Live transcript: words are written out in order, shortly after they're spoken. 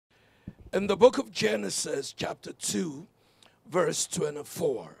In the book of Genesis, chapter 2, verse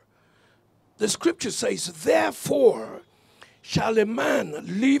 24, the scripture says, therefore shall a man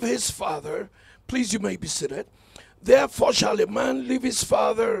leave his father. Please, you may be seated. Therefore shall a man leave his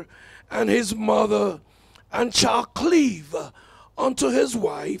father and his mother, and shall cleave unto his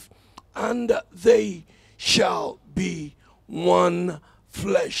wife, and they shall be one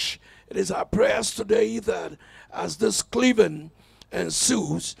flesh. It is our prayers today that as this cleaving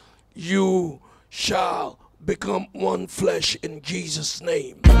ensues, you shall become one flesh in Jesus'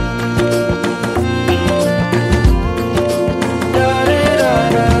 name.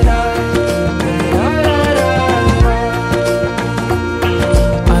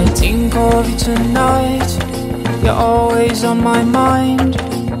 I think of you tonight, you're always on my mind.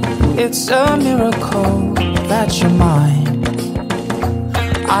 It's a miracle that you're mine.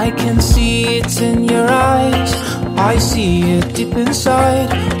 I can see it in your eyes, I see it deep inside.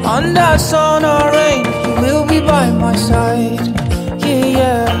 Under sun or rain, you will be by my side. Yeah,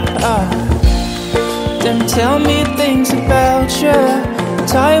 yeah. Then tell me things about you,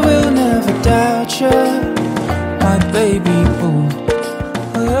 but I will never doubt you, my baby boo.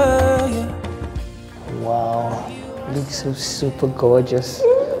 Wow, looks so super gorgeous,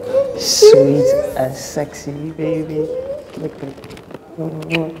 sweet and sexy, baby.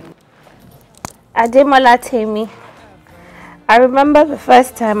 Demola, Tammy. I remember the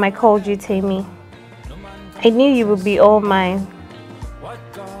first time I called you Tammy. I knew you would be all mine.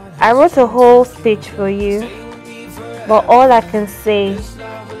 I wrote a whole speech for you, but all I can say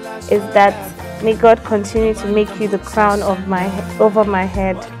is that may God continue to make you the crown of over my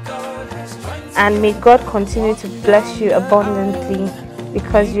head, and may God continue to bless you abundantly,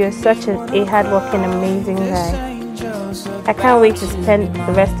 because you're such a hardworking, amazing guy. I can't wait to spend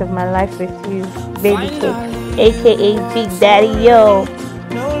the rest of my life with you, baby cake, aka Big Daddy Yo.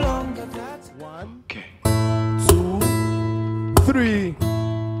 1, 2, 3,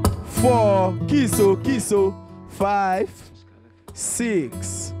 4, kiso, 5,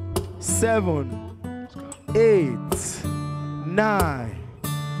 6, 7, 8, 9,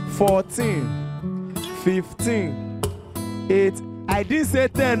 14, 15, 8. I didn't say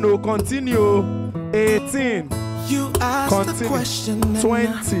 10, no, continue. 18. You asked the question,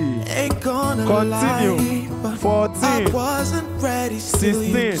 20, ain't gonna continue, lie, 14, I wasn't ready,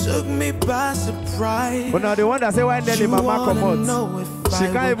 16. Took me by surprise. But now the one that say why Nelly mama come out, she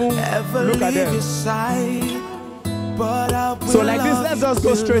can't even look at them. So like this, let's just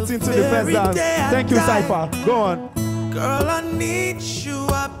go straight into the first dance. Thank you, Cypher. Go on. Girl, I need you.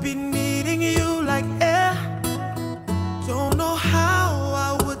 I've been needing you like air. Don't know how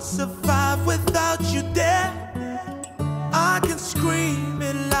I would survive without you there. I can scream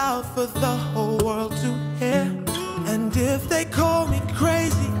it loud for the whole world to hear. And if they call me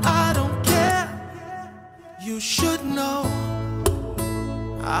crazy, I don't care. You should know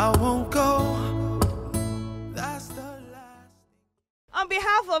I won't go. That's the last. On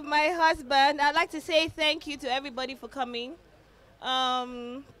behalf of my husband, I'd like to say thank you to everybody for coming.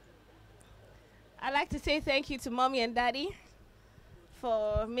 I'd like to say thank you to Mommy and Daddy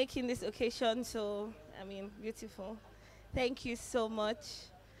for making this occasion so, beautiful. Thank you so much.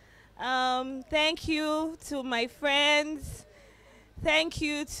 Thank you to my friends. Thank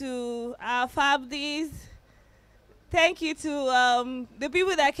you to our families. Thank you to the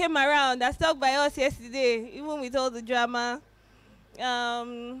people that came around, that stuck by us yesterday, even with all the drama.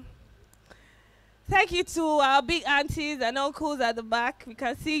 Thank you to our big aunties and uncles at the back. We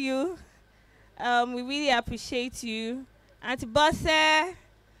can see you. We really appreciate you. Auntie Bosse,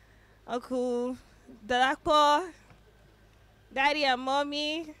 Uncle Dalakpo, Daddy and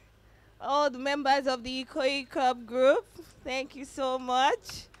Mommy, all the members of the Ikoyi Club group, thank you so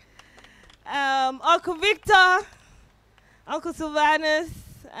much. Uncle Victor, Uncle Sylvanus,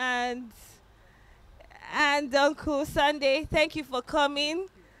 and Uncle Sunday, thank you for coming.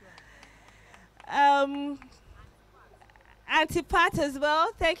 Auntie Pat as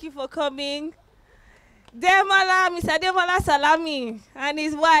well, thank you for coming. Demola, Mr. Demola Salami, and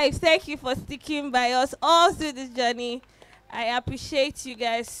his wife, thank you for sticking by us all through this journey. I appreciate you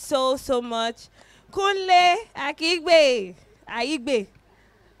guys so, so much. Kunle, Akigbe, Aigbe,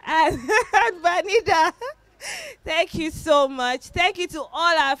 and Vanida, thank you so much. Thank you to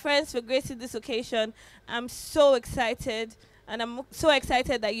all our friends for gracing this occasion. I'm so excited, and I'm so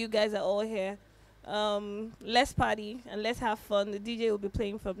excited that you guys are all here. Let's party and let's have fun. The DJ will be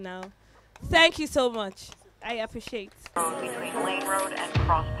playing from now. Thank you so much. I appreciate.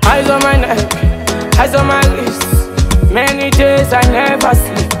 Eyes on my neck, eyes on my wrist. Many days I never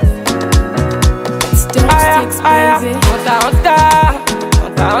sleep. Aya, aya, hunter, hunter,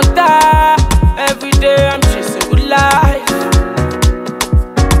 hunter, hunter.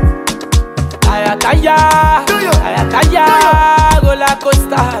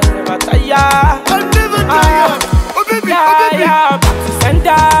 Aya,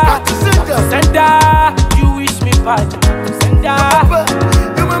 back to sender. You wish me bad. Sender.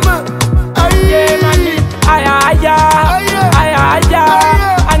 Aya.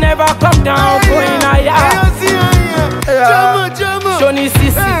 I never come down going aya. Shoni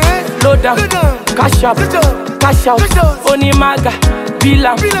Sisi, load up, cash up, cash out. Onimaga,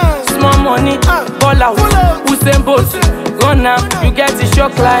 Bilam, small money, ball out. Usain Bolt, run am. You get the show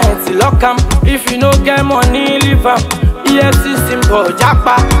clients, lock am. If you no get money, leave am. EFC symbol,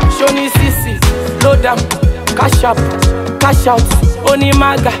 Japa, Shoni Sisi, load up, cash up, cash out.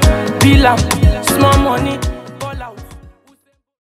 Onimaga, Bilam, small money.